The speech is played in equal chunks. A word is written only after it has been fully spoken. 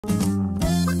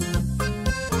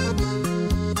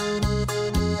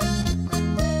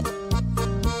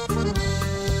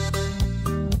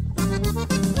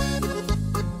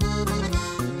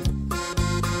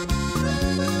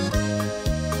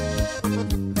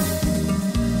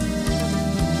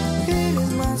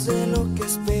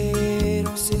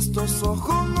tus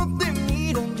ojos no te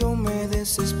miran, yo me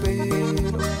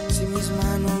desespero. Si mis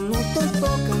manos no te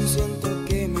tocan, siento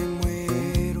que me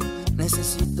muero.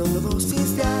 Necesito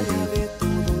dosis diaria de tu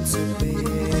dulce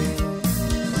pelo.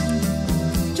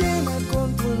 Llena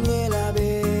con tu miel a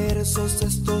versos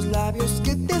estos labios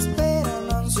que te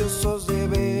esperan ansiosos de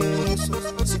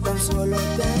besos. Si tan solo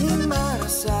te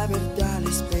animaras a verte al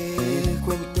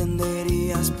espejo,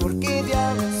 entenderías por qué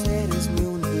diablos eres mi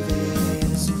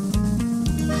universo.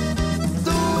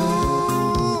 Tú,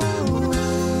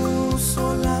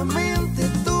 solamente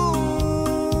tú.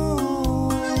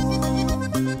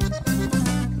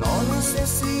 No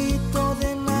necesito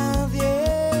de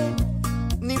nadie,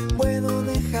 ni puedo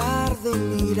dejar de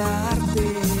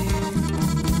mirarte.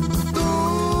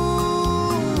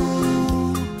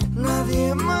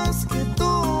 Nadie más que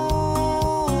tú.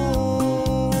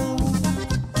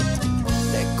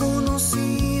 Te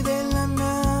conocí de la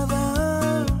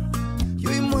nada y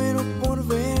hoy muero por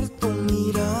ver tu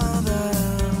mirada.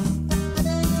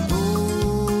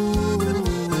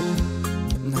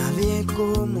 Nadie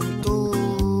como tú.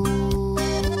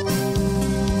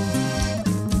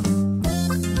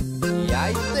 Y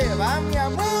ahí te va mi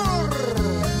amor,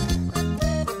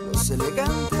 los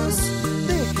elegantes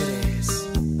de Jerez.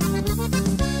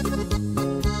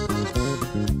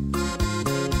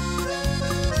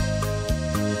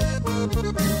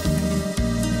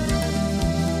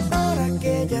 Ahora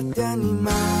que ya te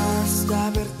animaste a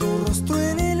ver tu rostro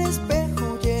en el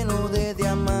espejo lleno de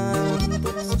diamantes,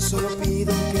 solo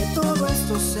pido que todo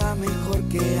esto sea mejor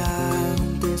que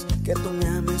antes, que tú me